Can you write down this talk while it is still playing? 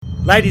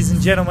Ladies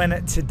and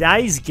gentlemen,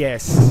 today's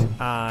guest,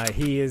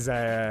 he is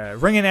a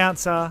ring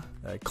announcer,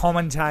 a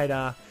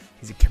commentator,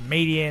 he's a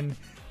comedian,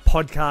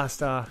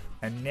 podcaster,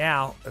 and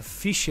now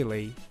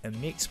officially a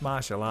mixed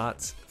martial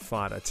arts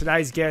fighter.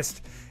 Today's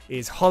guest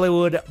is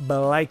Hollywood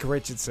Blake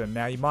Richardson.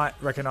 Now, you might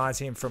recognize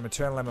him from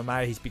Eternal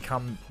MMA. He's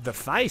become the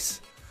face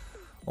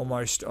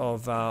almost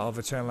of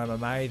Eternal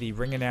MMA, the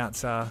ring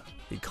announcer,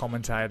 the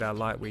commentator,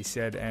 like we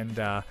said,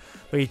 and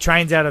he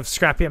trains out of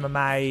Scrappy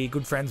MMA,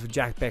 good friends with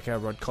Jack Becker,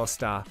 Rod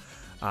Costa,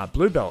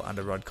 blue belt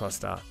under Rod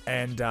Costa,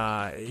 and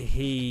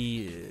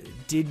he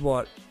did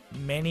what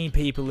many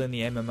people in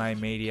the MMA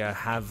media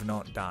have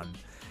not done,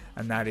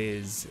 and that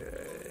is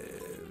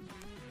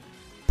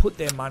put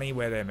their money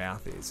where their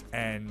mouth is,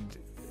 and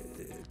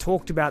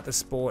talked about the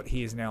sport.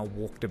 He has now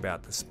walked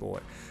about the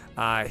sport.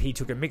 He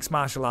took a mixed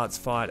martial arts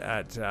fight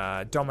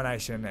at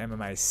Domination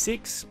MMA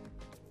 6.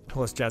 Of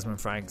course, Jasmine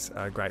Frank's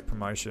a great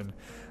promotion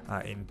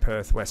in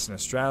Perth, Western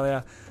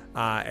Australia.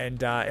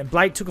 And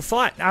Blake took a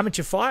fight,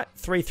 amateur fight,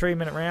 3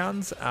 3-minute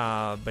rounds.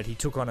 But he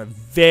took on a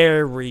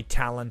very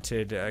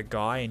talented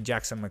guy in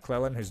Jackson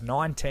McClellan, who's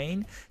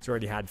 19. He's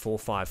already had 4 or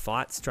 5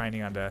 fights,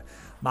 training under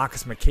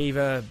Marcus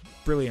McKeever,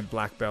 brilliant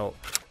black belt,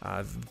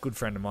 good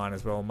friend of mine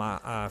as well,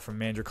 from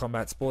Mandurah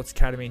Combat Sports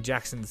Academy.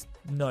 Jackson's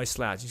no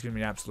slouch. He's going to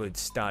be an absolute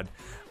stud.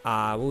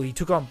 Well, he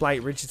took on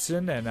Blake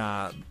Richardson,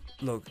 and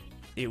look,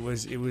 it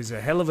was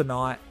a hell of a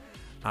night.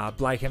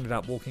 Blake ended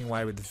up walking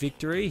away with the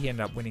victory. He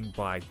ended up winning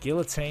by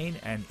guillotine,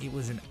 and it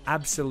was an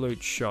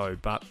absolute show.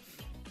 But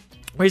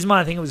the reason why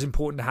I think it was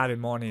important to have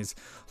him on is,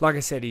 like I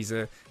said, he's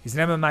an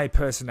MMA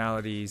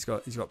personality. He's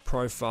got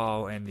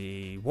profile, and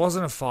he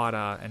wasn't a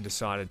fighter and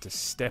decided to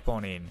step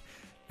on in.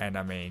 And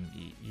I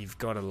mean, you've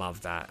got to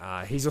love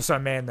that. He's also a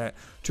man that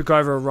took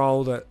over a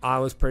role that I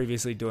was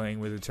previously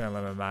doing with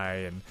Eternal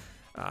MMA, and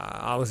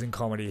I was in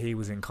comedy. He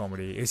was in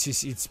comedy.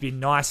 It's been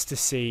nice to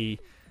see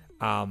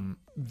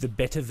the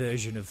better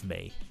version of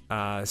me.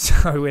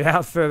 So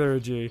without further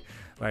ado,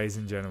 ladies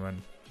and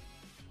gentlemen,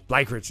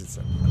 Blake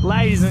Richardson.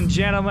 Ladies and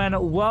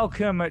gentlemen,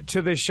 welcome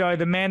to the show.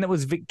 The man that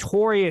was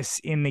victorious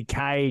in the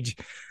cage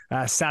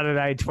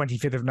Saturday,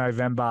 25th of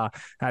November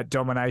at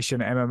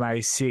Domination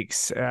MMA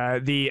 6.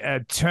 The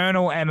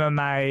eternal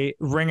MMA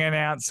ring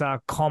announcer,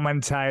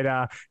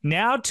 commentator,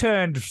 now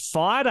turned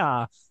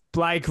fighter,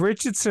 Blake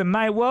Richardson.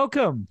 Mate,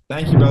 welcome.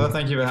 Thank you, brother.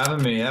 Thank you for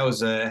having me. That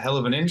was a hell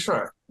of an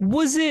intro.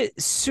 Was it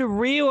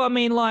surreal? I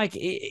mean, like,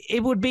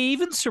 it would be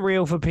even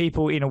surreal for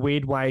people in a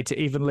weird way to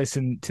even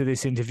listen to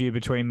this interview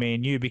between me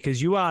and you,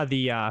 because you are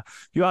the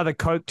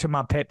Coke to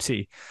my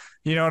Pepsi.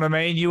 You know what I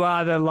mean? You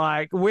are the,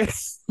 like,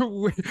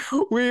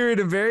 we're in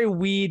a very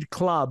weird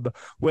club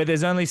where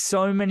there's only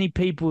so many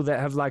people that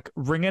have, like,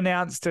 ring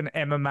announced an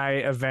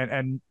MMA event.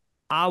 And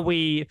are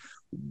we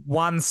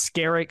one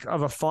skerrick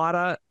of a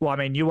fighter? Well, I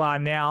mean, you are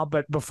now,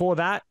 but before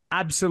that,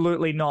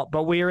 absolutely not.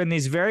 But we're in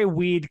this very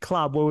weird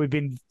club where we've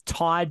been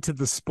tied to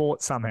the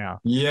sport somehow.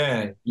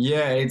 Yeah.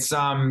 It's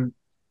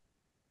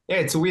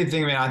it's a weird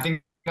thing, man. I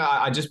think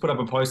I just put up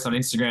a post on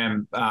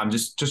Instagram,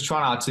 just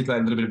trying to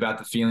articulate a little bit about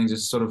the feelings,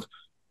 just sort of,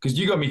 because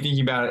you got me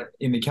thinking about it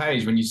in the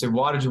cage when you said,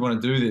 why did you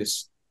want to do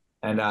this?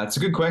 And it's a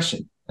good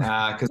question,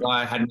 because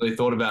I hadn't really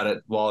thought about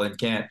it while in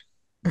camp.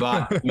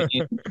 But I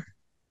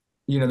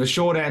mean, the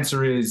short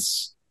answer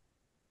is,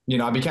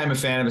 I became a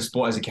fan of the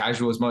sport as a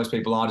casual, as most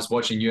people are, just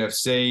watching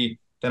UFC.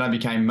 Then I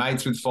became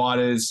mates with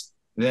fighters.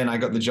 Then I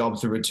got the job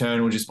through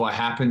Eternal just by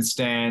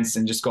happenstance,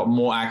 and just got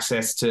more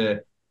access to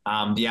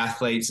the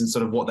athletes and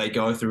sort of what they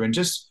go through, and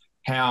just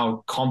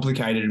how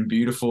complicated and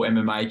beautiful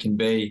MMA can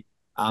be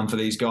for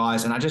these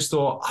guys. And I just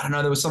thought, I don't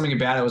know, there was something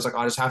about it. I was like,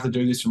 I just have to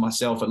do this for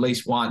myself at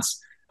least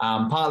once.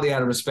 Partly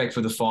out of respect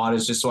for the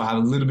fighters, just so I have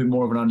a little bit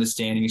more of an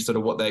understanding of sort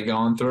of what they're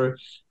going through,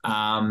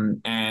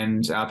 and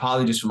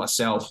partly just for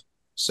myself.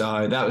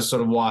 So that was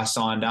sort of why I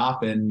signed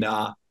up, and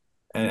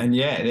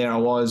yeah, there I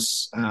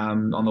was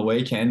on the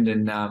weekend,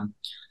 and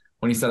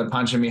when he started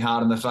punching me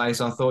hard in the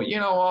face, I thought, you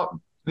know what,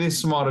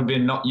 this might have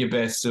been not your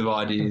best of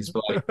ideas,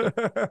 Blake.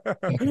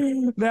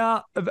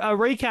 Now, a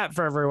recap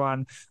for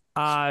everyone.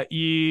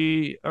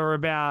 You are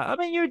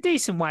you're a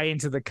decent way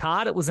into the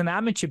card. It was an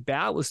amateur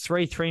bout. It was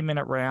 3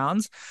 3-minute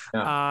rounds.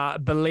 Yeah. I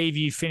believe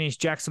you finished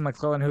Jackson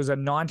McClellan, who's a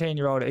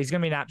 19-year-old. He's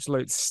going to be an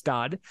absolute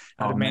stud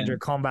at Mandurah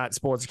Combat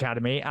Sports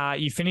Academy.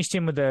 You finished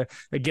him with a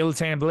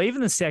guillotine, I believe,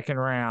 in the second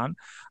round.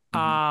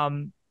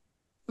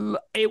 Mm-hmm.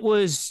 It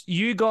was,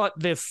 you got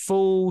the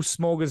full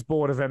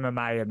smorgasbord of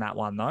MMA in that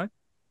one, though.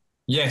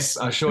 Yes,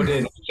 I sure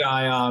did.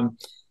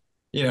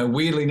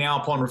 Weirdly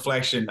now upon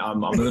reflection,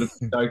 I'm a little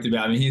stoked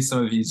about him. Here's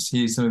some of his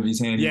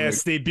handiwork.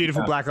 Yes, the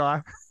beautiful black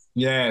eye.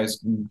 Yeah, it's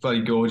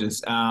bloody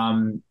gorgeous.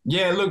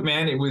 Look,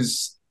 man, it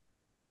was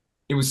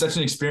such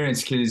an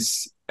experience,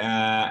 because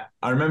I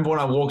remember when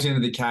I walked into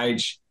the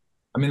cage,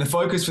 I mean, the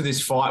focus for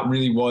this fight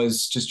really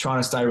was just trying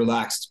to stay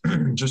relaxed,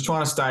 just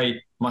trying to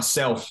stay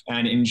myself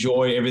and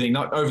enjoy everything,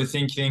 not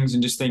overthink things,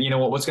 and just think,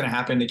 what's going to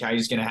happen? The cage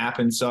is going to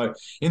happen. So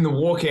in the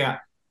walkout,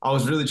 I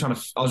was really trying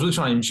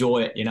to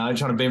enjoy it, trying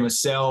to be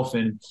myself.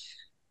 And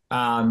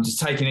just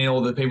taking in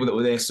all the people that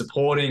were there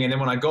supporting. And then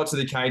when I got to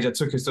the cage, I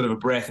took a sort of a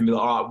breath and be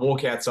like, all right,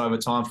 walkout's over,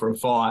 time for a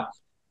fight.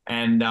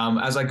 And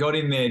as I got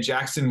in there,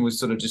 Jackson was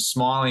sort of just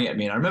smiling at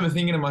me. And I remember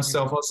thinking to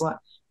myself, I was like,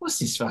 what's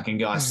this fucking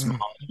guy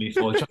smiling at me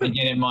for? Trying to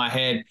get in my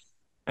head.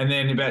 And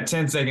then about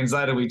 10 seconds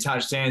later, we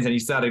touched hands and he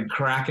started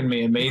cracking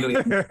me immediately.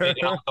 And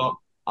I thought,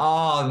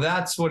 oh,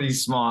 that's what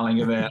he's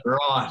smiling about.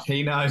 Right.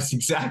 He knows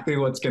exactly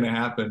what's going to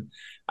happen.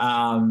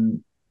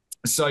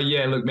 So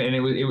yeah, look, man, it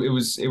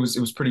was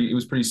pretty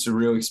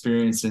surreal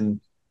experience. And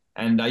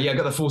yeah, I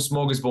got the full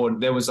smorgasbord.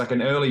 There was like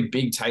an early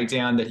big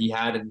takedown that he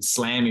had and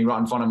slammed me right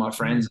in front of my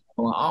friends.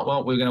 I'm like, oh,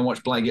 well, we're going to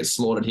watch Blake get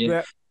slaughtered here.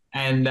 Yeah.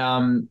 And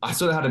I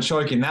sort of had a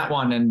choke in that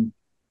one and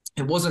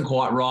it wasn't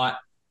quite right.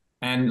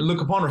 And look,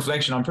 upon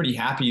reflection, I'm pretty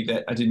happy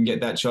that I didn't get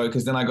that choke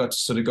because then I got to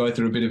sort of go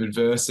through a bit of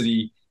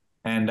adversity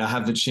and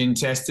have the chin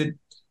tested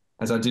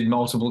as I did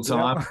multiple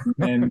times.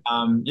 Yeah. And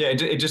yeah,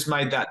 it just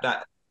made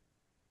that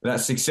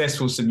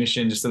successful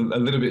submission just a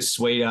little bit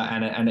sweeter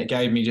and it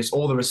gave me just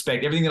all the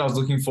respect, everything that I was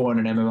looking for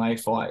in an MMA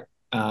fight,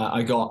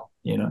 I got,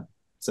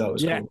 so it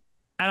was cool.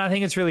 And I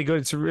think it's really good.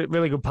 It's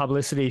really good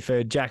publicity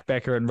for Jack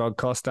Becker and Rod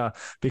Costa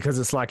because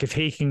it's like if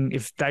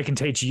they can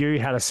teach you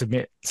how to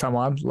submit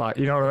someone, like,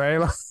 you know what I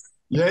mean?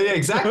 Yeah,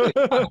 exactly.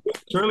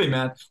 Truly,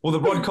 man. Well, the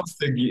Rod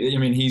Costa, I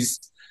mean, he's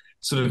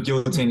sort of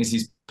guillotine is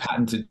his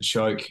patented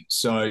choke.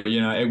 So,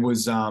 it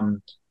was,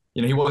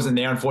 he wasn't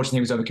there. Unfortunately,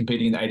 he was over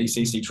competing in the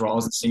ADCC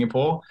trials in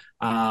Singapore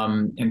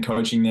and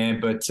coaching there.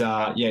 But,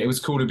 yeah, it was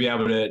cool to be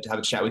able to have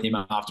a chat with him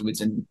afterwards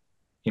and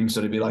him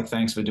sort of be like,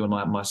 thanks for doing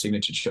my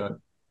signature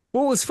choke.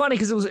 Well, it was funny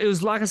because it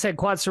was like I said,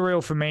 quite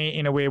surreal for me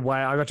in a weird way.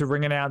 I got to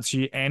ring announce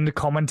you and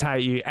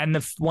commentate you. And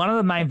one of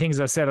the main things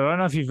I said, I don't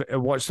know if you've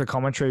watched the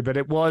commentary, but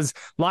it was,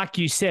 like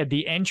you said,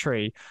 the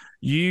entry.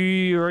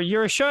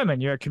 You're a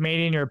showman. You're a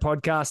comedian. You're a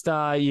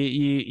podcaster.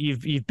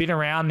 You've been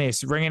around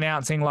this ring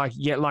announcing. Like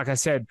I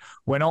said,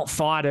 we're not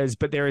fighters,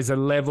 but there is a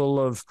level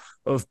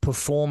of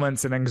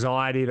performance and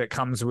anxiety that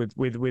comes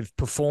with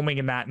performing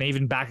in that, and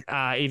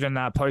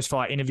even post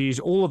fight interviews,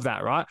 all of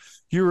that. Right?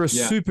 You're a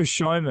super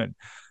showman.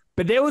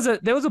 But there was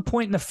a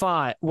point in the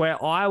fight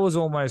where I was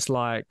almost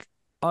like,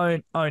 oh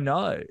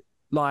no,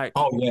 like,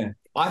 oh yeah,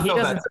 I felt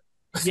that.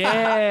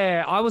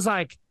 Yeah, I was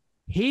like,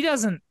 he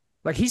doesn't,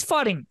 like, he's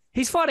fighting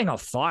a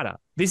fighter.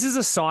 This is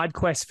a side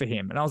quest for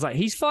him, and I was like,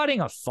 he's fighting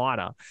a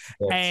fighter,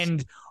 yes.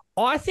 And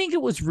I think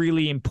it was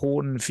really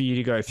important for you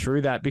to go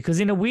through that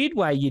because in a weird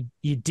way,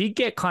 you did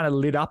get kind of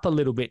lit up a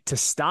little bit to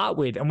start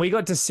with, and we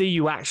got to see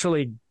you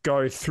actually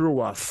go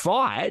through a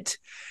fight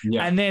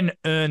and then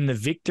earn the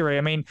victory.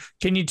 I mean,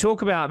 can you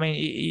talk about, I mean,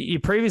 you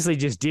previously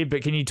just did,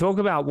 but can you talk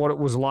about what it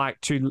was like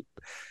to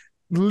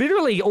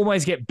literally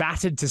almost get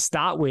battered to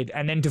start with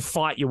and then to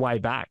fight your way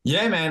back?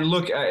 Yeah, man,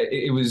 look,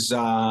 it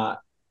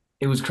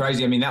was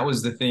crazy. I mean, that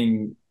was the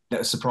thing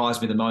that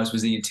surprised me the most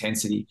was the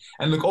intensity.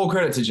 And look, all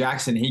credit to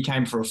Jackson. He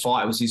came for a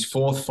fight. It was his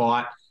fourth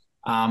fight.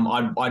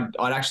 I'd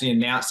actually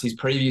announced his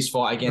previous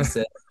fight against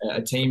a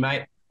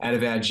teammate out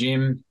of our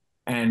gym.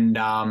 And,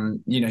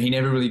 he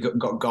never really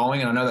got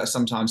going. And I know that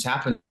sometimes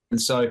happens.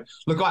 And so,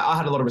 look, I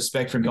had a lot of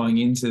respect for him going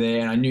into there.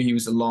 And I knew he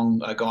was a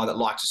guy that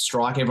liked to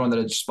strike. Everyone that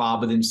had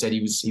sparred with him said he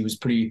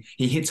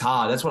hits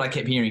hard. That's what I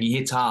kept hearing. He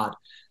hits hard.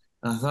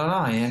 And I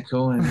thought, oh, yeah,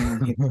 cool.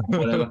 And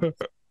whatever.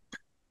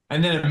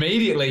 And then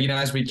immediately,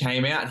 as we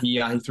came out,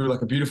 he threw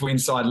like a beautiful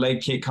inside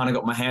leg kick, kind of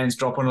got my hands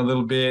dropping a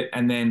little bit.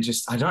 And then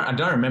I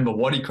don't remember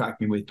what he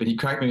cracked me with, but he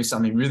cracked me with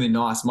something really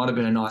nice. Might have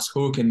been a nice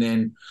hook. And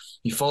then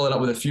he followed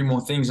up with a few more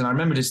things. And I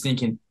remember just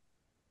thinking,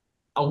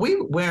 are we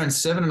wearing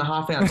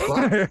 7.5 ounce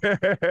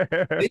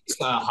gloves? These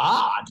are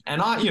hard. And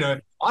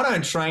I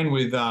don't train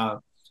with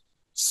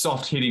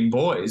soft hitting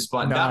boys,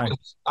 but that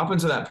was, up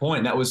until that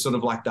point, that was sort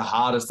of like the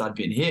hardest I'd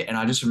been hit. And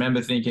I just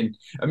remember thinking,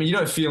 I mean, you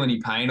don't feel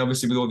any pain,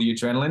 obviously, with all the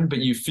adrenaline, but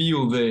you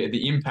feel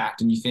the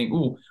impact and you think,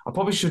 oh, I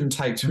probably shouldn't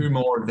take two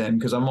more of them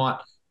because I might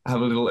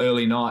have a little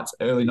early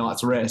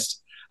night's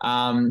rest.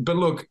 But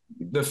look,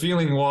 the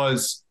feeling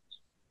was,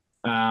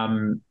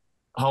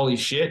 holy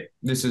shit,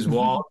 this is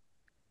wild.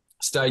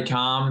 Stay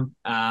calm.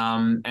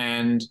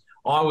 And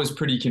I was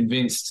pretty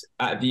convinced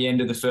at the end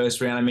of the first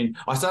round. I mean,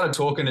 I started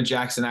talking to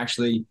Jackson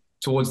actually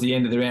towards the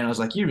end of the round. I was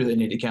like, you really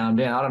need to calm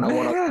down. I don't know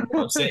what I'm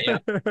upset you.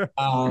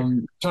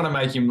 Trying to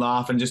make him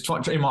laugh and just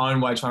in my own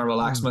way, trying to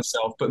relax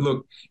myself. But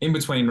look, in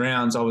between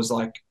rounds, I was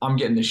like, I'm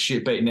getting the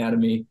shit beaten out of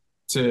me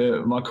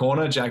to my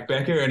corner, Jack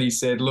Becker. And he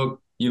said,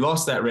 look, you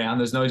lost that round.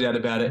 There's no doubt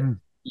about it.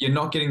 You're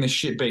not getting the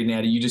shit beaten out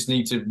of you. You just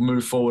need to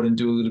move forward and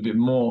do a little bit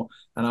more.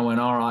 And I went,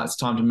 all right, it's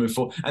time to move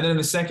forward. And then in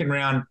the second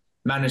round,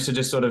 managed to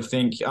just sort of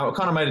think, I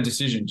kind of made a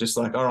decision, just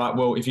like, all right,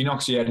 well, if he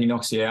knocks you out, he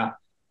knocks you out.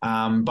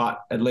 But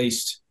at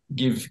least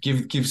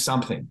give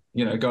something,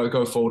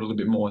 go forward a little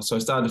bit more. So I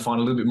started to find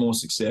a little bit more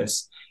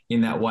success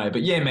in that way.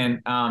 But yeah,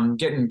 man,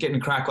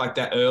 getting cracked like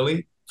that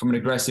early from an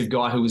aggressive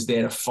guy who was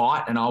there to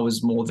fight, and I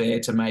was more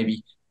there to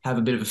maybe have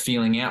a bit of a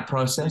feeling out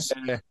process,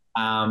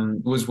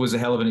 was a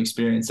hell of an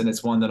experience, and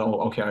it's one that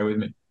I'll carry with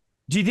me.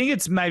 Do you think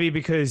it's maybe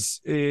because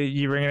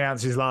you ring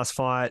announced his last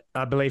fight?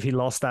 I believe he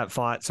lost that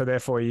fight, so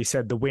therefore you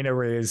said the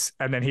winner is,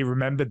 and then he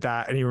remembered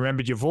that, and he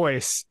remembered your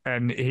voice,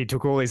 and he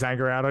took all his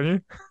anger out on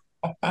you.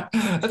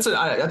 That's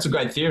a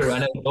great theory. I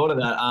never thought of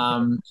that.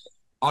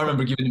 I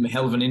remember giving him a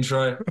hell of an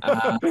intro.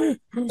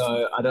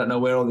 So I don't know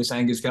where all this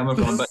anger is coming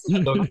from, but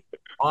look,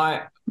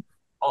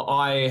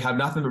 I have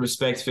nothing but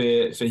respect for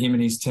him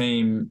and his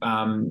team.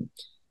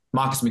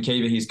 Marcus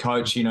McKeever, his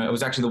coach, it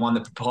was actually the one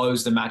that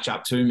proposed the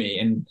matchup to me,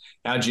 and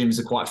our gyms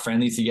are quite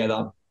friendly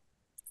together.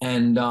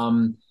 And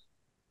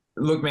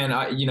look,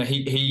 man,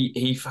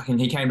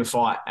 he came to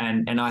fight,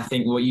 and I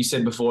think what you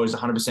said before is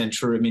 100%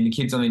 true. I mean, the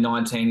kid's only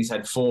 19. He's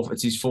had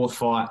it's his fourth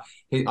fight.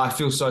 I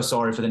feel so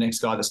sorry for the next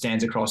guy that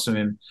stands across from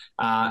him,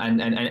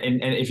 and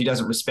if he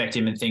doesn't respect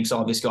him and thinks,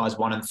 oh, this guy's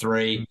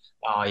 1-3,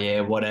 oh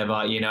yeah,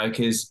 whatever,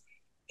 because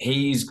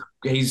he's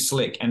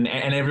slick, and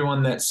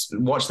everyone that's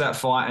watched that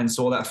fight and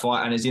saw that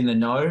fight and is in the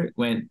know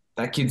went,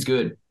 that kid's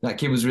good. That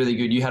kid was really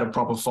good. You had a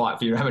proper fight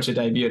for your amateur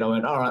debut. And I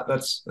went, all right,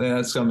 that's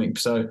something.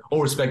 So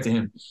all respect to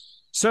him.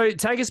 So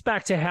take us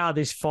back to how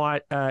this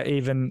fight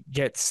even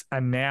gets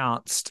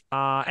announced.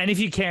 And if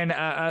you can,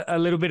 a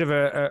little bit of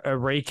a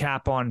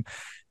recap on,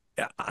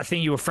 I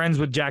think you were friends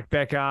with Jack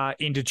Becker,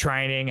 into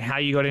training, how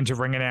you got into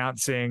ring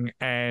announcing,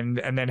 and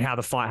then how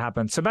the fight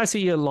happened. So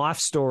basically your life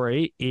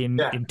story in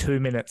 2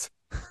 minutes.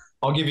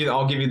 I'll give you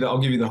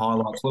the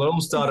highlights. Well, it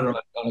all started on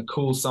a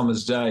cool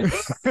summer's day.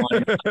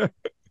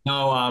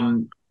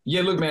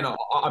 Look, man,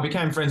 I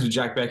became friends with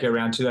Jack Becker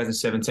around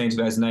 2017,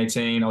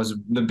 2018. I was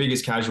the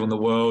biggest casual in the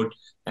world.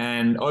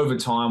 And over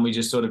time, we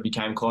just sort of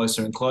became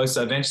closer and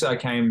closer. Eventually, I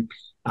came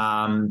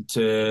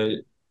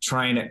to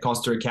train at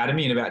Costa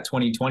Academy in about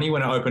 2020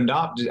 when it opened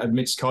up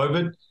amidst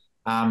COVID.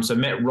 So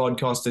met Rod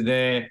Costa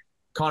there.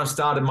 Kind of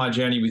started my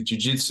journey with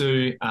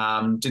jiu-jitsu,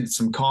 did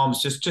some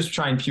comps, just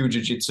trained pure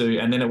jiu-jitsu.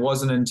 And then it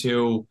wasn't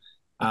until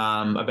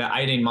about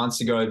 18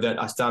 months ago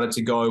that I started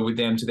to go with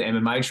them to the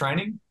MMA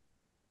training.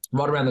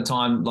 Right around the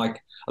time,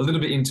 like a little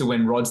bit into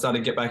when Rod started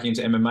to get back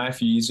into MMA a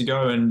few years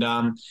ago. And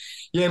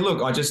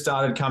look, I just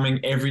started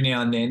coming every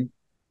now and then.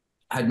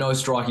 Had no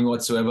striking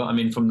whatsoever. I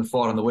mean, from the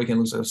fight on the weekend,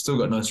 looks like I've still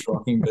got no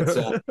striking,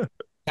 but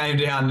came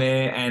down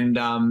there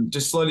and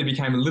just slowly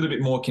became a little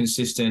bit more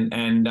consistent.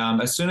 And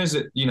as soon as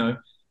it,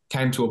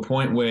 came to a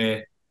point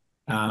where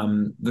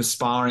the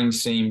sparring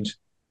seemed,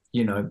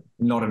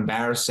 not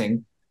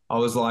embarrassing, I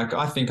was like,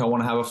 I think I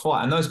want to have a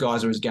fight. And those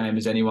guys are as game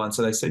as anyone.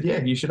 So they said,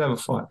 yeah, you should have a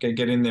fight.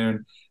 Get in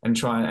there and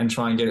try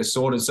and get it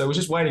sorted. So we're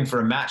just waiting for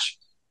a match.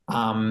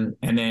 And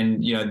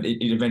then,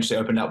 it eventually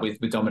opened up with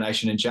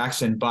Domination and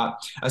Jackson. But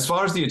as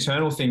far as the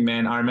Eternal thing,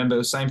 man, I remember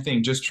the same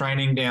thing, just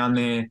training down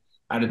there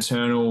at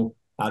Eternal.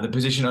 The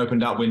position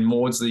opened up when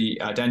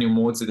Daniel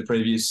Maudsley, the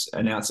previous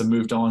announcer,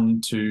 moved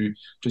on to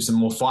do some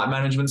more fight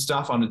management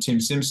stuff under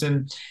Tim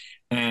Simpson.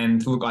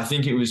 And look, I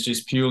think it was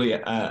just purely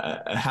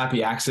a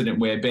happy accident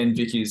where Ben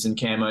Vickers and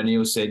Cam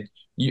O'Neill said,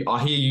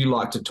 I hear you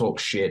like to talk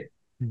shit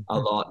a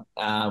lot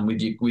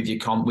with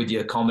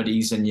your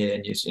comedies and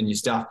your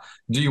stuff.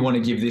 Do you want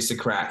to give this a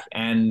crack?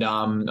 And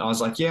I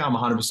was like, yeah, I'm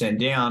 100%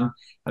 down.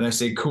 And they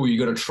said, cool, you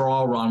got a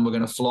trial run. We're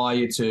going to fly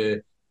you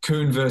to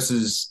Kuhn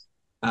versus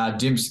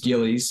Dimps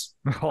Gillies,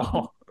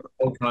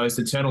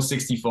 Eternal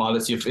 65.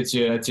 It's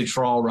your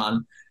trial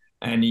run,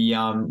 and he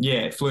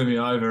flew me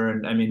over,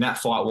 and I mean that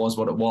fight was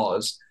what it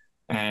was,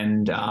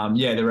 and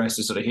the rest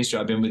is sort of history.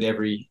 I've been with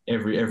every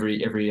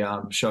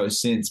show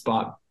since,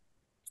 but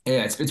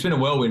yeah, it's been a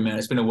whirlwind, man.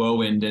 It's been a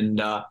whirlwind, and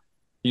I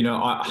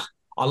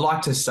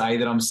like to say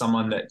that I'm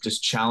someone that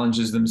just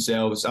challenges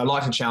themselves. I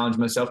like to challenge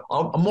myself.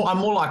 I'm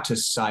more like to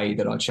say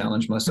that I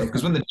challenge myself,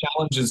 because when the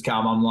challenges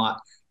come, I'm like,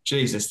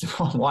 Jesus,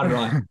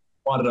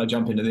 why did I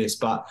jump into this?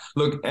 But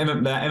look, the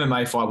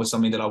MMA fight was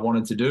something that I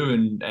wanted to do,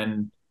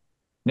 and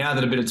now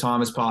that a bit of time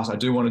has passed, I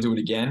do want to do it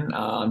again.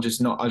 I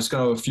just got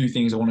a few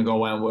things I want to go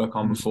away and work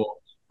on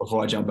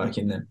before I jump back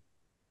in there.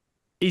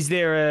 Is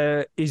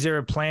there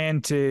a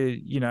plan to,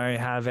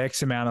 have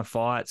X amount of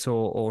fights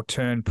or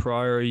turn pro,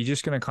 or are you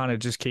just going to kind of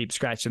just keep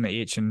scratching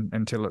the itch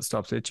until it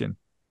stops itching?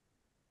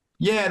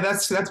 Yeah,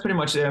 that's pretty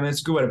much it. I mean,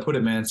 it's a good way to put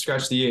it, man.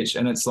 Scratch the itch.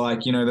 And it's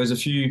like, there's a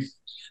few.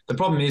 The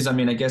problem is, I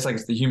mean, I guess like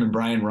it's the human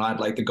brain, right?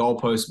 Like the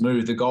goalpost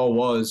move. The goal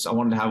was I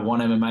wanted to have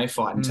one MMA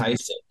fight and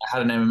taste it. I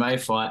had an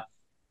MMA fight,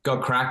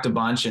 got cracked a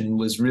bunch, and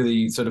was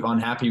really sort of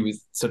unhappy with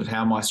sort of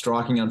how my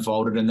striking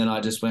unfolded. And then I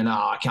just went,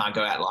 I can't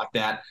go out like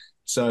that.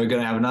 So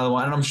going to have another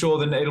one. And I'm sure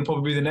that it'll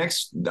probably be the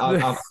next.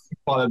 I'll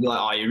probably be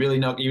like, you're really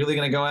going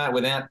to go out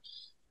without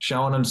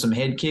showing them some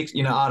head kicks?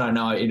 I don't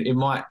know. It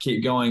might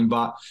keep going,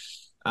 but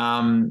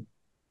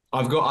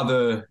I've got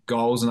other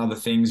goals and other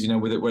things,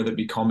 whether it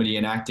be comedy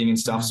and acting and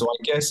stuff. So I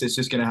guess it's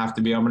just going to have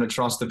to be, I'm going to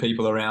trust the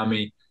people around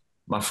me,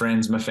 my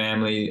friends, my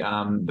family,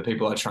 the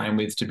people I train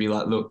with, to be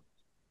like, look,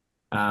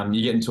 you're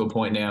getting to a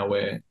point now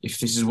where if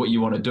this is what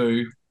you want to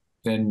do,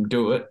 then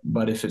do it.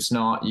 But if it's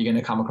not, you're going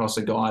to come across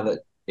a guy that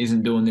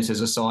isn't doing this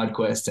as a side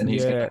quest, and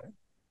he's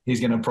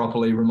going to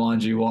properly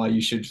remind you why you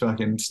should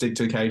fucking stick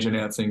to cage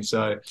announcing.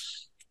 So,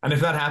 and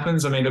if that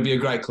happens, I mean, it'll be a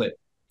great clip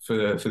for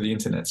the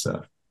internet.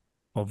 So.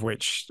 of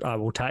which I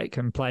will take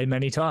and play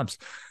many times.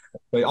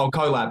 I'll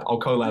collab.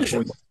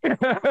 For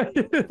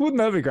you. Wouldn't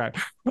that be great?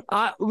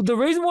 The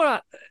reason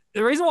why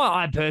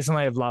I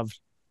personally have loved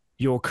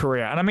your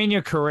career, and I mean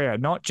your career,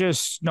 not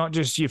just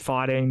your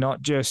fighting,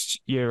 not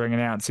just your ring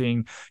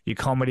announcing, your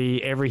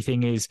comedy,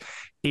 everything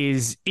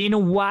is in a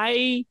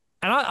way.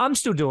 And I'm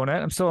still doing it.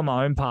 I'm still on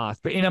my own path.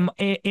 But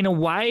in a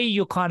way,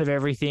 you're kind of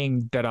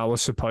everything that I was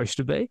supposed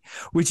to be,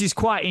 which is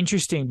quite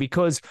interesting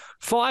because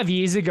 5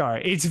 years ago,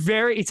 it's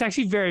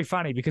actually very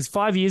funny because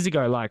 5 years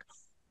ago, like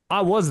I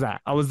was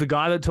that. I was the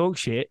guy that talked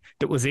shit,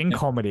 that was in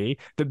comedy,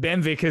 that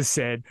Ben Vickers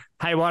said,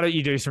 hey, why don't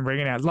you do some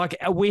ring announcing? Like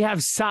we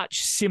have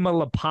such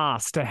similar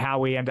paths to how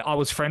we ended. I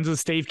was friends with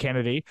Steve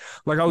Kennedy.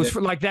 Like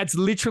like that's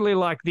literally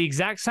like the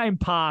exact same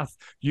path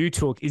you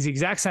took is the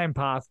exact same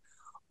path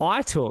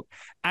I took.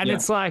 And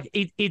it's like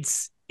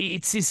it's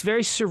this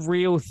very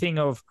surreal thing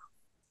of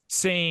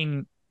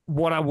seeing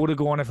what I would have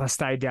gone if I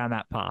stayed down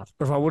that path,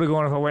 or if I would have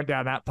gone if I went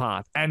down that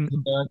path. And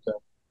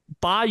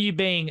bar you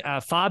being a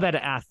far better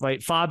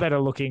athlete, far better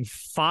looking,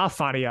 far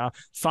funnier,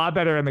 far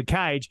better in the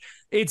cage,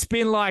 it's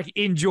been like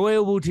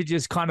enjoyable to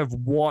just kind of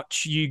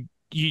watch you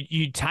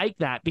take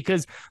that,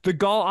 because the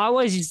goal, I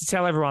always used to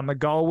tell everyone, the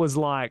goal was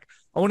like,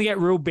 I want to get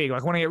real big,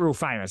 like I want to get real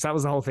famous. That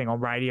was the whole thing on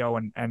radio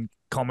and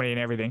comedy and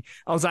everything.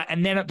 I was like,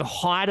 and then at the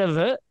height of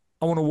it,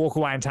 I want to walk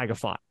away and take a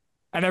fight.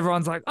 And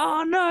everyone's like,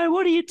 oh no,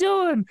 what are you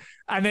doing?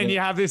 And then you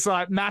have this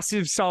like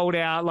massive sold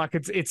out, like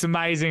it's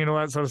amazing and all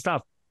that sort of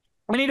stuff.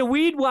 And in a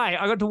weird way,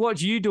 I got to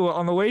watch you do it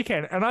on the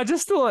weekend. And I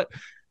just thought,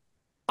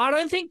 I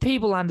don't think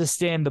people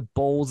understand the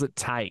balls it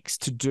takes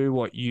to do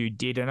what you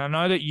did. And I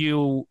know that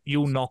you'll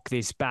knock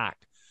this back,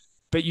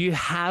 but you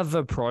have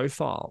a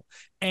profile.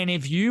 And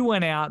if you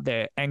went out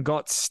there and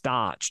got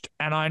starched,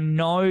 and I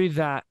know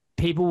that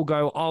people will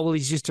go, oh, well,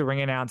 he's just a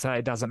ring announcer,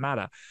 it doesn't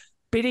matter.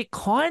 But it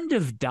kind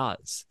of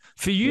does.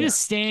 For you to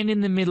stand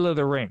in the middle of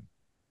the ring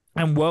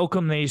and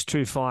welcome these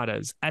two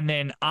fighters and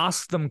then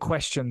ask them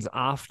questions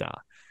after.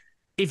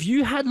 If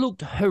you had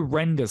looked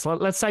horrendous, like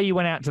let's say you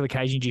went out to the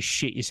cage and just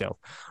shit yourself,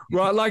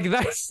 right? Like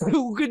that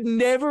could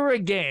never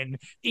again,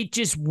 it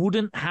just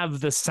wouldn't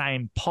have the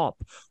same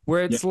pop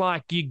where it's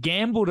like you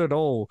gambled it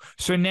all.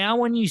 So now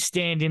when you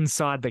stand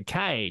inside the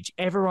cage,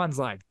 everyone's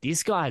like,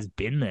 this guy's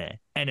been there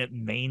and it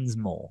means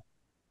more.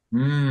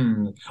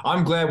 I'm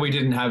glad we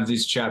didn't have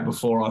this chat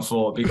before I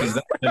fought, because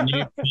that's a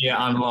new fear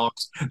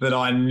unlocked that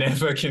I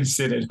never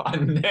considered. I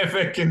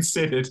never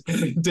considered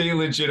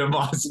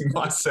delegitimizing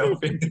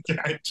myself in the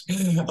cage.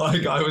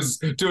 Like I was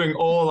doing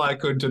all I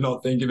could to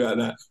not think about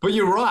that. But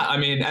you're right. I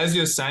mean, as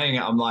you're saying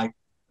it, I'm like,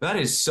 that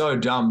is so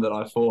dumb that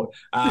I fought.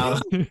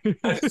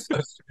 That is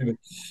so stupid.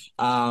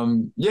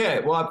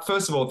 Well,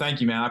 first of all,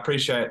 thank you, man. I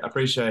appreciate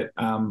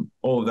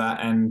all of that.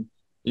 And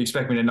you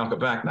expect me to knock it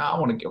back? No, I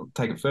want to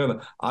take it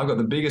further. I've got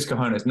the biggest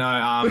cojones.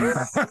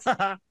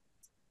 No,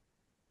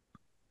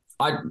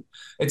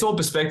 it's all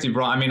perspective,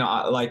 right? I mean,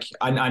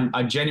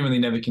 I genuinely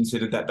never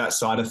considered that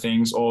side of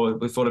things, or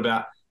thought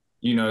about,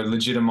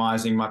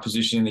 legitimizing my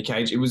position in the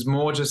cage. It was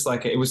more just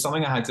like, it was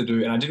something I had to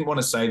do. And I didn't want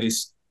to say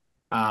this.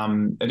 I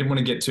didn't want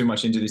to get too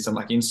much into this on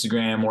like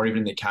Instagram or even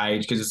in the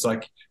cage, because it's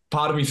like,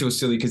 part of me feels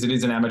silly because it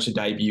is an amateur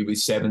debut with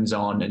sevens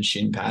on and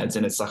shin pads.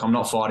 And it's like, I'm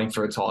not fighting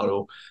for a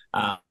title.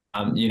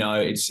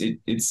 It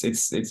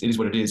is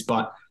what it is.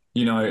 But,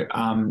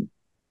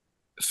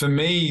 for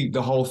me,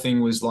 the whole thing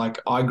was like,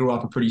 I grew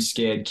up a pretty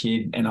scared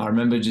kid. And I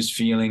remember just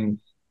feeling,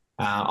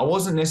 I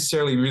wasn't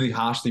necessarily really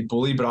harshly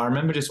bullied, but I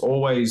remember just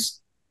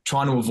always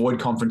trying to avoid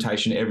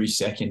confrontation every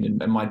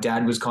second. And my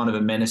dad was kind of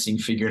a menacing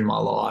figure in my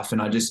life. And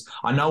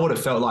I know what it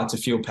felt like to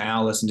feel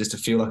powerless and just to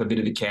feel like a bit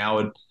of a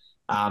coward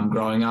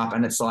growing up.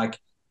 And it's like,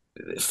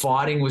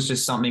 fighting was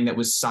just something that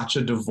was such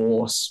a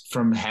divorce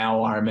from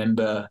how I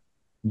remember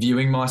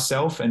viewing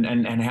myself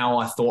and how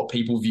I thought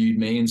people viewed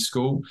me in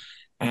school.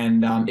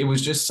 And it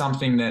was just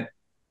something that,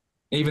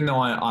 even though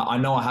I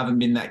know I haven't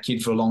been that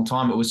kid for a long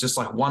time, it was just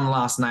like one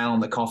last nail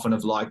in the coffin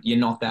of like, you're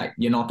not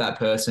that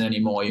person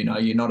anymore.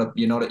 You're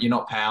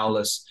not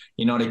powerless.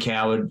 You're not a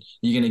coward.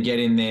 You're going to get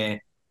in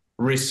there,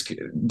 risk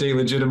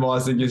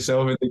delegitimizing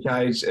yourself in the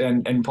cage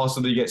and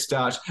possibly get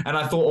starched. And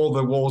I thought all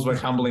the walls were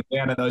tumbling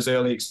down in those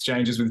early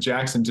exchanges with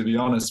Jackson, to be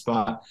honest.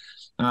 But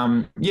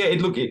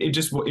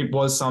it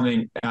was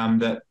something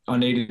that I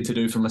needed to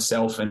do for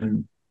myself,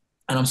 and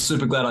I'm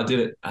super glad I did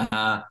it.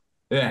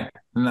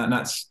 And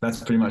that's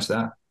pretty much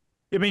that.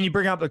 I mean, you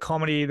bring up the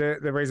comedy. The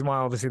reason why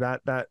obviously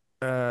that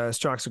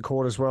strikes a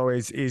chord as well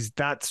is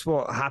that's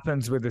what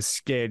happens with a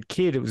scared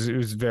kid. It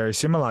was very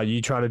similar.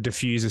 You try to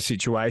diffuse a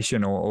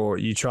situation, or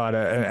you try to,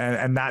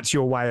 and that's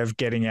your way of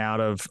getting out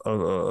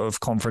of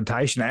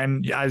confrontation.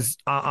 And as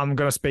I'm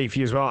going to speak for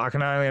you as well, I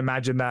can only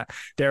imagine that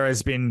there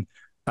has been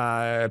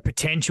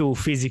potential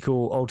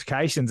physical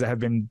altercations that have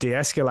been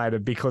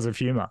de-escalated because of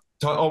humor.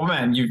 Oh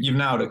man, you've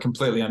nailed it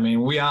completely. I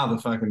mean, we are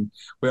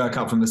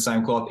cut from the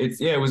same cloth.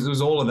 It was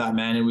all of that,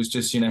 man. It was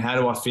just, how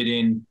do I fit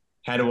in?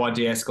 How do I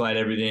de-escalate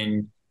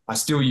everything? I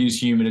still use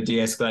humor to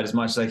de-escalate as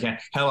much as I can.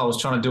 Hell, I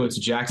was trying to do it to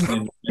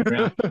Jackson.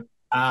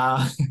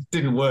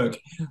 Didn't work.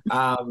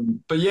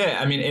 But yeah,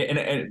 I mean,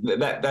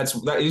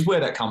 that is where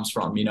that comes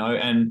from, you know.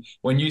 And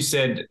when you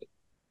said,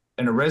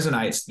 and it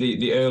resonates,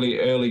 the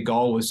early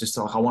goal was just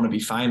like, I want to be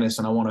famous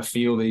and I want to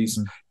feel these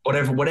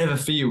whatever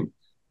feel.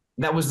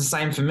 That was the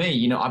same for me.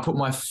 You know, I put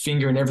my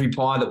finger in every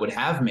pie that would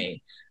have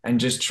me and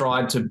just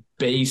tried to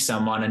be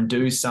someone and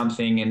do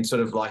something and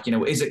sort of like, you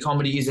know, is it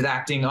comedy? Is it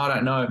acting? I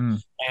don't know.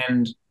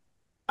 And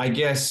I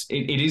guess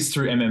it is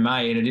through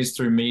MMA and it is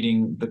through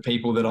meeting the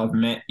people that I've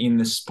met in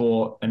the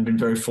sport and been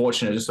very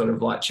fortunate to sort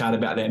of like chat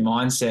about their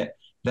mindset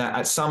that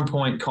at some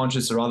point,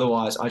 conscious or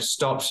otherwise, I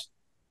stopped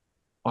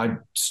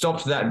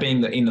that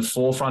being in the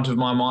forefront of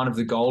my mind of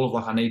the goal of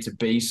like, I need to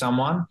be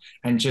someone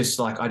and just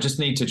like, I just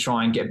need to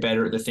try and get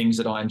better at the things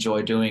that I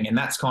enjoy doing. And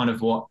that's kind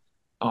of what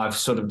I've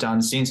sort of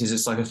done since is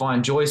it's like, if I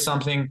enjoy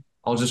something,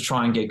 I'll just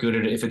try and get good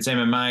at it. If it's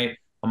MMA,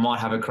 I might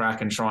have a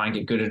crack and try and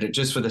get good at it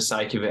just for the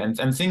sake of it.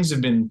 And things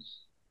have been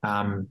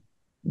going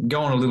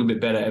a little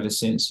bit better ever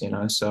since, you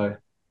know, so I'm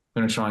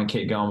going to try and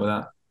keep going with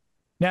that.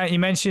 Now, you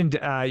mentioned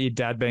your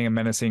dad being a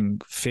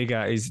menacing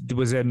figure.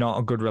 Was there not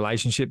a good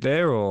relationship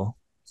there or?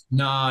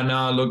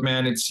 No, look,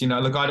 man, it's, you know,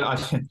 look, I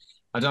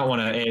don't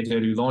want to air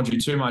dirty laundry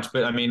too much,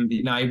 but I mean,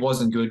 no, he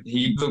wasn't good.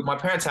 Look, my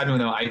parents had me when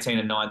they were 18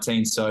 and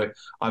 19, so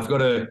I've got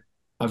to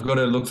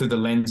look through the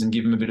lens and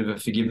give him a bit of a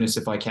forgiveness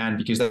if I can,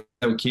 because they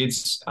were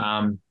kids.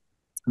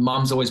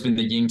 Mum's always been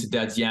the yin to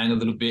dad's yang a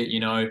little bit,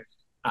 you know.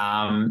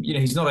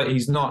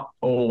 He's not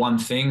all one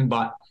thing,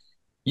 but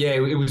yeah,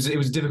 it was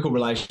a difficult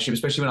relationship,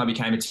 especially when I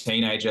became a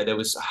teenager.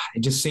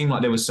 It just seemed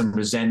like there was some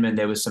resentment,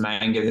 there was some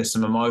anger, there's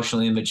some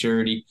emotional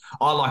immaturity.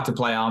 I like to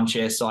play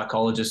armchair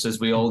psychologist, as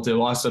we all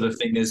do. I sort of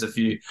think I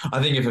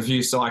think if a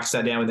few psychs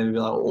sat down with them, we'd be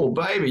like, oh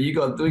baby,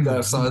 we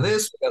got some of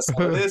this, we got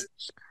some of this.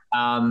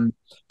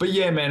 But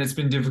yeah, man, it's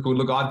been difficult.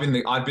 Look, I've been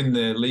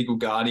the legal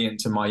guardian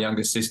to my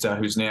younger sister,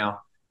 who's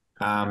now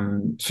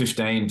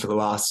 15 for the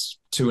last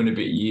 2.5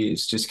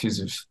 years, just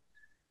because of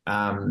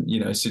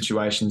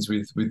situations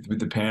with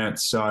the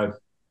parents. So,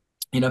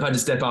 you know, I've had to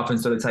step up and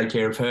sort of take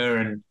care of her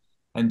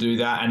and do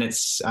that. And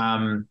it's I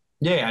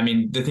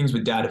mean, the things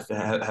with dad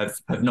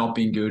have not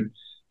been good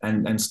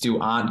and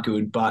still aren't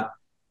good, but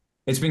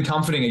it's been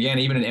comforting again,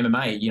 even in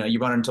MMA. You know, you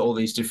run into all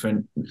these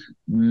different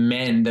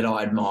men that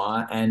I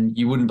admire, and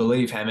you wouldn't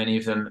believe how many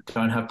of them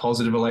don't have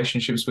positive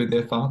relationships with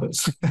their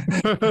fathers.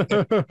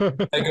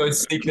 They go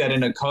seek that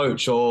in a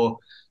coach or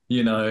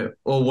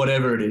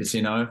whatever it is,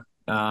 you know.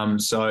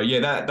 So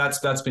yeah,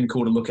 that's been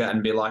cool to look at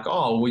and be like,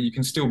 oh, well, you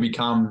can still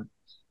become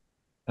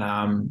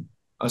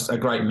a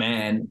great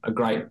man,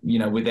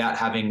 without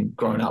having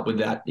grown up with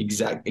that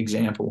exact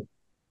example.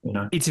 You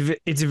know, it's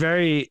a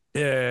very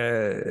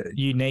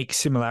unique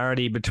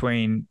similarity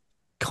between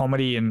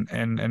comedy and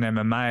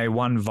MMA.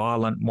 One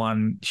violent,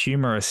 one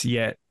humorous.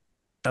 Yet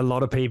a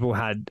lot of people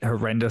had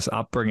horrendous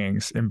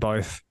upbringings in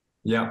both.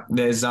 Yeah,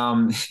 there's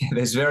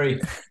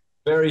very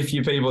very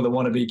few people that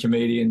want to be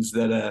comedians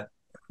that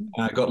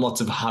got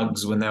lots of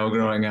hugs when they were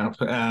growing up.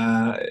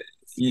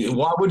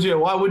 Why would you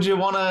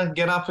want to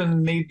get up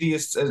and need the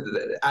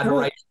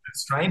adoration of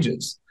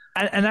strangers?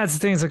 And that's the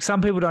thing, is like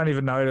some people don't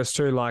even notice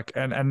too, like,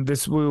 and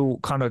this will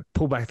kind of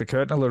pull back the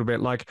curtain a little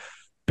bit. Like,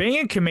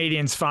 being a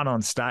comedian's fun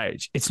on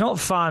stage. It's not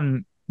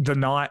fun the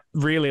night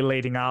really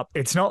leading up.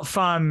 It's not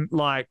fun,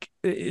 like,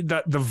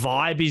 the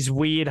vibe is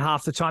weird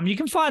half the time. You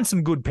can find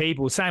some good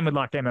people, same with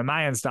like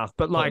MMA and stuff,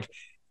 but like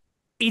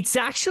it's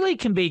actually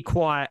can be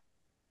quite,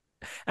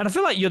 and I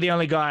feel like you're the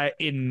only guy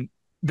in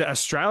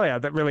Australia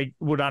that really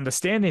would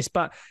understand this,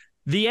 but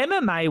the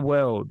MMA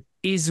world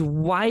is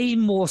way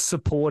more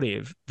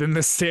supportive than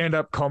the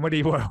stand-up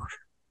comedy world.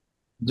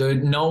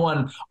 Dude, no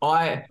one.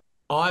 I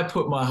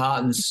put my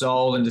heart and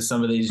soul into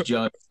some of these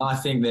jokes. I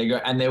think they're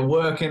good, and they're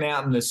working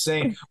out in the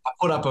scene. I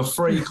put up a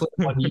free clip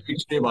on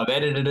YouTube. I've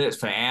edited it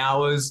for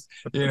hours.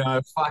 You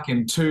know,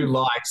 fucking 2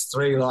 likes,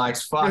 3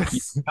 likes. Fuck you.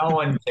 No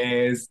one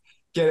cares.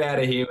 Get out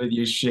of here with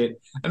your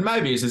shit. And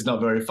maybe it's just not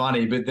very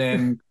funny, but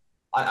then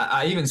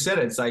I even said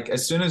it. It's like,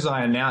 as soon as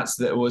I announced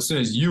that, or as soon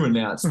as you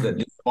announced that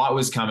this fight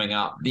was coming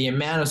up, the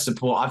amount of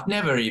support, I've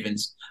never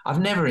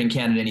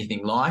encountered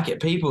anything like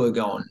it. People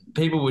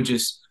were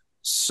just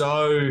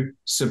so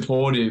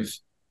supportive,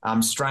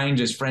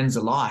 strangers, friends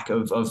alike,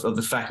 of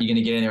the fact you're going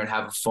to get in there and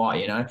have a fight,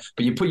 you know.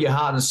 But you put your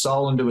heart and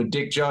soul into a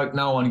dick joke,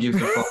 no one gives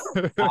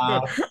a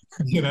fuck.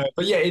 You know,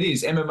 but yeah, it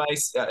is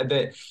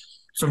MMA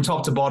from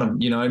top to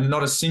bottom. You know,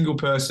 not a single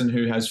person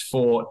who has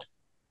fought.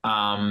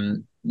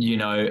 You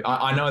know,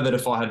 I know that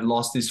if I had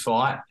lost this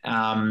fight,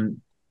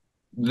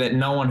 that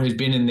no one who's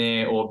been in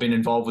there or been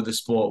involved with the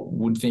sport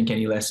would think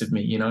any less of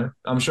me. You know,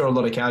 I'm sure a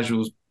lot of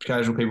casual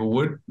people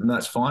would, and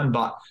that's fine.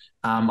 But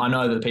I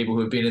know that people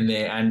who have been in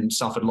there and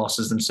suffered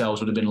losses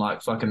themselves would have been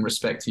like, fucking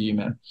respect to you,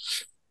 man.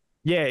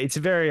 Yeah, it's a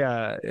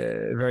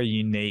very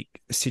unique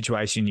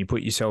situation you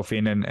put yourself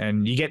in,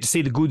 and you get to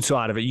see the good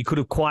side of it. You could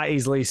have quite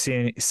easily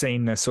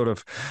seen the sort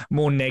of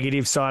more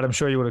negative side. I'm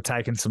sure you would have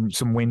taken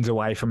some wins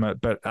away from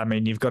it, but I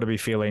mean, you've got to be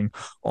feeling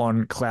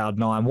on cloud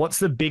 9. What's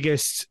the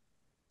biggest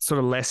sort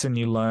of lesson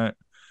you learnt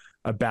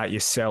about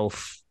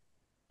yourself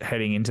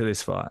heading into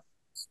this fight?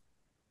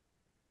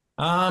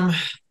 Um,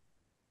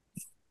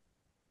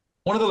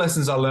 One of the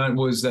lessons I learned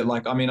was that,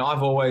 like, I mean,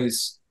 I've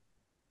always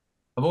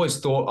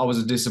thought I was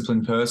a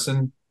disciplined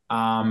person.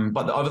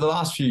 But over the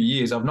last few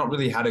years, I've not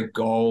really had a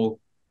goal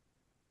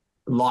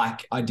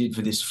like I did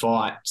for this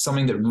fight,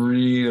 something that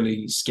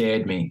really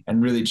scared me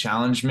and really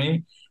challenged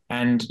me.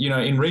 And,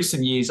 in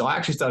recent years, I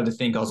actually started to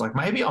think, I was like,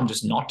 maybe I'm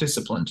just not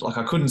disciplined. Like,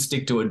 I couldn't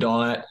stick to a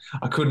diet.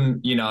 I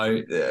couldn't,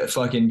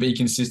 fucking be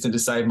consistent to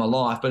save my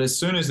life. But as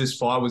soon as this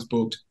fight was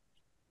booked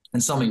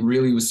and something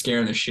really was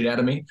scaring the shit out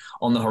of me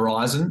on the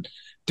horizon,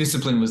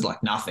 discipline was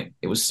like nothing.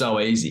 It was so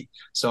easy.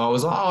 So I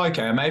was like, oh,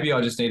 okay, maybe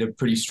I just need a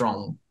pretty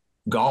strong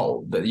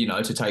goal that,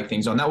 to take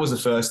things on. That was the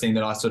first thing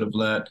that I sort of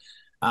learned.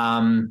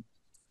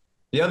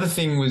 The other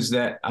thing was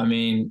that, I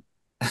mean,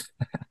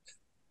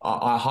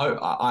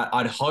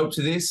 I'd hoped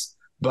to this,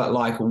 but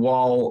like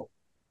while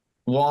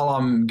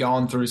I'm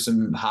going through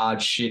some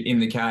hard shit in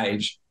the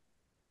cage,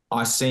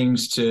 I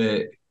seems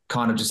to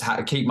kind of just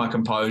keep my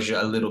composure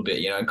a little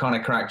bit, kind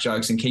of crack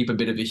jokes and keep a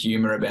bit of a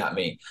humor about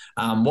me.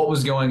 What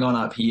was going on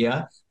up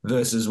here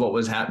versus what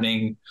was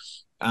happening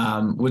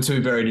were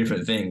two very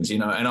different things,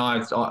 and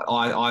I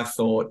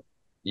thought,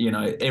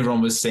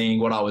 everyone was seeing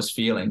what I was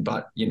feeling,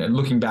 but,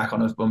 looking back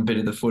on a bit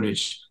of the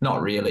footage,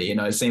 not really,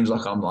 it seems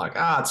like I'm like,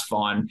 it's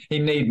fine. He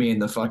kneed me in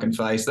the fucking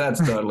face. That's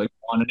totally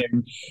fine.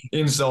 And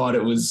inside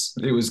it was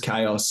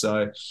chaos.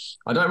 So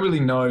I don't really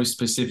know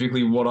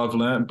specifically what I've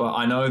learned, but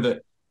I know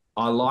that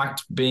I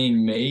liked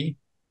being me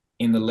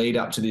in the lead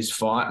up to this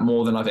fight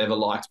more than I've ever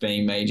liked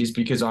being me, just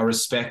because I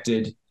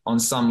respected on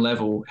some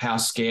level how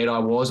scared I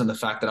was and the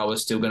fact that I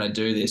was still going to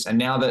do this. And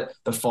now that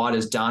the fight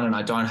is done and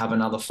I don't have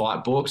another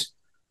fight booked,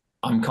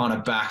 I'm kind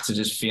of back to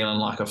just feeling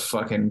like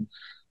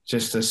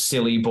just a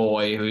silly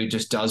boy who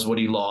just does what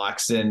he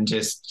likes and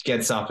just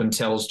gets up and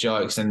tells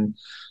jokes. And,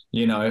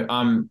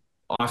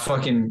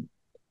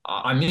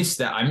 I miss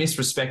that. I miss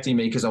respecting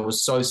me because I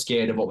was so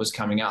scared of what was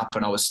coming up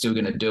and I was still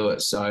going to do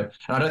it. So, and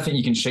I don't think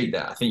you can cheat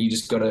that. I think you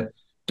just got to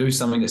do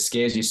something that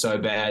scares you so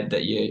bad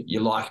that you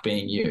like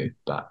being you.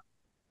 But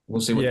we'll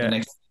see what the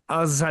next. I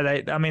was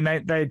gonna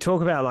say they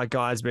talk about like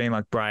guys being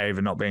like brave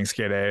and not being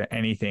scared of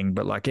anything,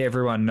 but like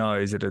everyone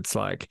knows that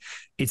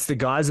it's the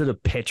guys that are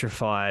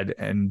petrified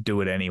and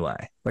do it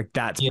anyway. Like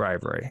that's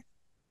bravery.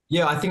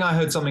 Yeah, I think I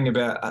heard something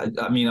about,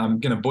 I mean, I'm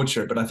going to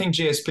butcher it, but I think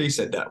GSP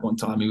said that one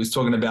time. He was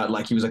talking about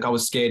he was like, I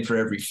was scared for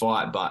every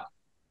fight, but,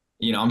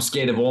 I'm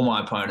scared of all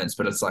my opponents,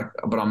 but it's like,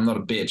 but I'm not a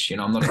bitch,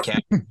 I'm not a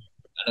cat. And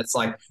it's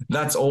like,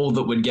 that's all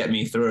that would get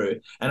me through.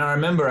 And I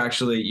remember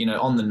actually,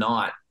 on the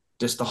night,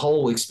 just the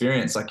whole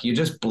experience, like you're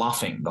just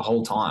bluffing the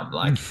whole time.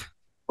 Like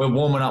we're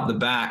warming up out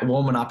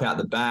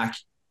the back.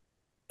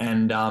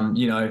 And,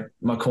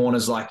 my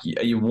corner's like,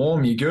 are you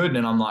warm? You good?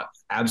 And I'm like,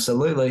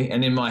 absolutely.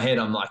 And in my head,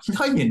 I'm like,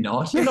 no, you're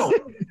not. You're not.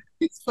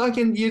 It's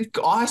fucking, you're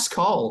ice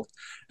cold.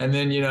 And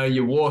then,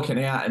 you're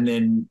walking out and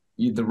then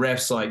the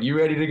ref's like, you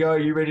ready to go?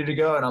 You ready to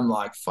go? And I'm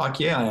like,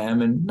 fuck yeah, I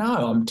am. And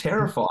no, I'm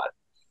terrified.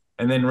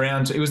 And then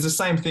round two, it was the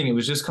same thing. It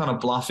was just kind of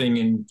bluffing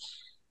and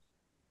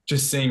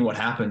just seeing what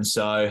happens.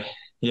 So,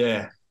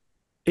 yeah.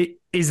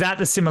 Is that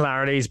the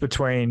similarities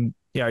between,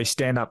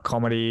 stand-up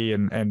comedy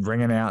and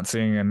ring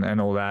announcing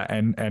and all that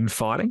and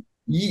fighting?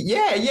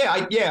 Yeah,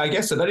 I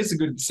guess so. That is a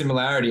good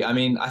similarity. I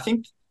mean, I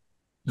think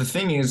the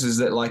thing is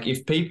that like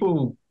if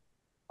people,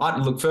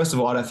 look, first of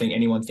all, I don't think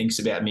anyone thinks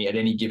about me at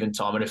any given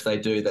time, and if they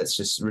do, that's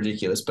just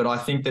ridiculous. But I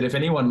think that if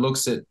anyone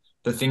looks at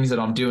the things that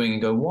I'm doing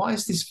and go, why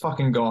is this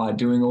fucking guy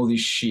doing all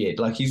this shit?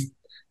 Like he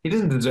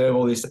doesn't deserve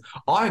all this.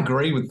 I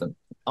agree with them.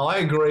 I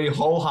agree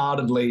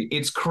wholeheartedly.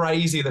 It's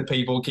crazy that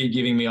people keep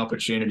giving me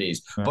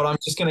opportunities, but I'm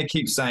just going to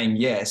keep saying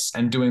yes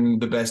and doing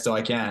the best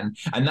I can.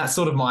 And that's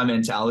sort of my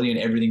mentality and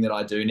everything that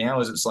I do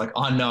now is it's like,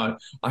 I know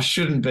I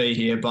shouldn't be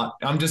here, but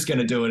I'm just going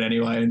to do it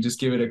anyway and just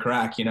give it a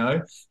crack, And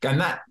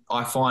that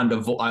I find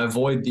I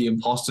avoid the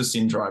imposter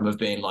syndrome of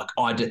being like,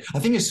 I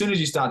think as soon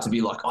as you start to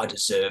be like, I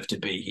deserve to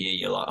be here,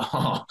 you're like,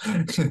 oh,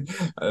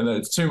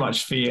 it's too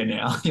much fear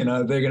now.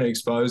 They're going to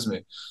expose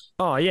me.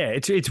 Oh yeah,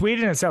 it's weird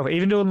in itself.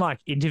 Even doing like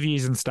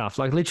interviews and stuff.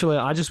 Like literally,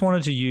 I just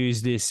wanted to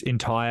use this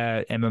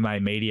entire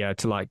MMA media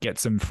to like get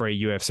some free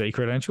UFC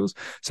credentials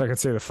so I could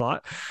see the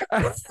fight.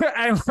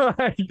 And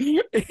like,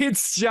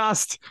 it's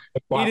just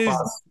it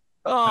is.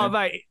 Oh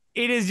mate,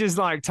 it is just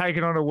like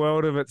taken on a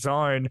world of its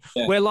own.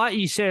 Yeah. Where, like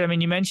you said, I mean,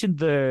 you mentioned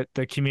the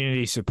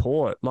community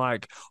support.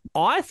 Like,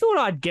 I thought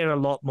I'd get a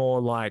lot more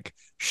like,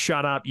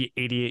 shut up, you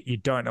idiot, you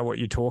don't know what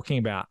you're talking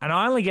about. And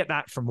I only get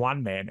that from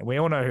one man, and we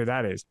all know who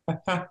that is.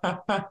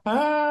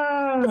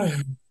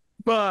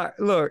 But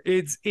look,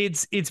 it's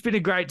been a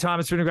great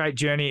time. It's been a great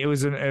journey. It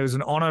was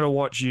an honor to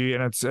watch you,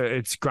 and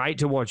it's great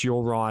to watch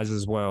your rise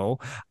as well.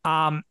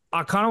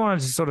 I kind of wanted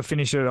to sort of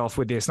finish it off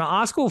with this. And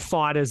I ask all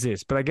fighters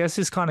this, but I guess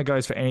this kind of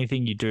goes for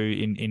anything you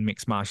do in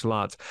mixed martial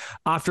arts.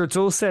 After it's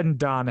all said and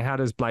done, how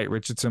does Blake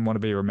Richardson want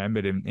to be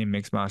remembered in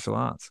mixed martial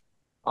arts?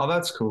 Oh,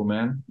 that's cool,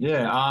 man.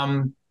 Yeah.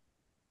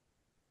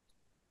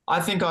 I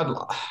think I'd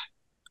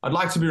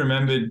like to be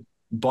remembered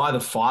by the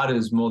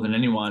fighters more than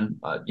anyone.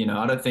 I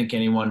don't think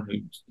anyone who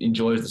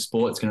enjoys the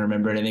sport is going to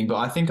remember anything, but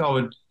I think I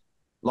would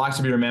like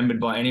to be remembered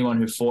by anyone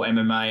who fought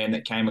MMA and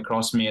that came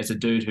across me as a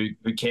dude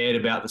who cared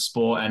about the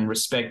sport and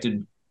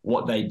respected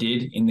what they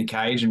did in the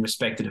cage and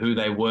respected who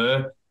they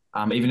were.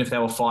 Even if they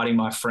were fighting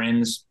my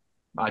friends,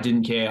 I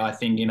didn't care. I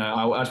think,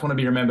 I just want to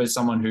be remembered as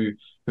someone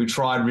who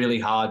tried really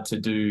hard to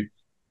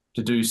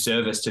do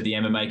service to the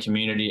MMA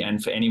community,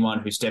 and for anyone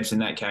who steps in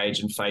that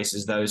cage and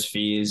faces those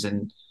fears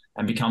and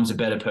becomes a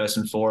better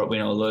person for it,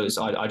 win or lose.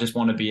 I just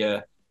want to be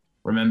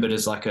remembered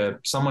as like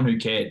someone who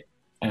cared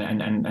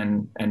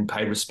and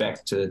paid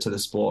respect to the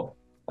sport.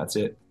 That's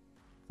it.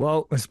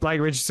 Well, it's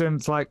Blake Richardson.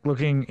 It's like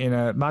looking in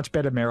a much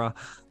better mirror.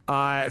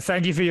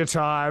 Thank you for your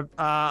time.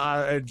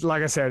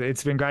 Like I said,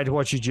 it's been great to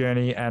watch your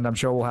journey, and I'm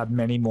sure we'll have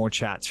many more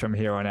chats from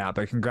here on out.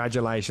 But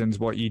congratulations.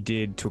 What you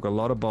did took a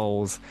lot of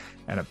balls,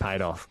 and it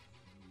paid off.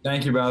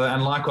 Thank you, brother.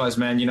 And likewise,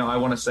 man, I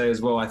want to say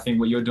as well, I think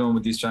what you're doing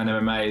with the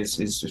Australian MMA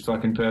is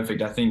fucking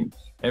perfect. I think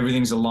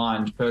everything's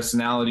aligned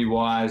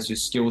personality-wise, your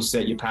skill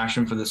set, your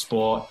passion for the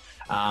sport.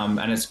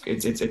 And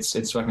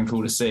it's fucking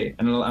cool to see.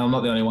 And I'm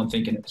not the only one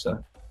thinking it,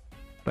 so.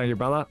 Thank you,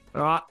 brother.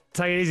 All right,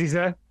 take it easy,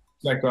 sir.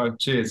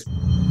 Cheers.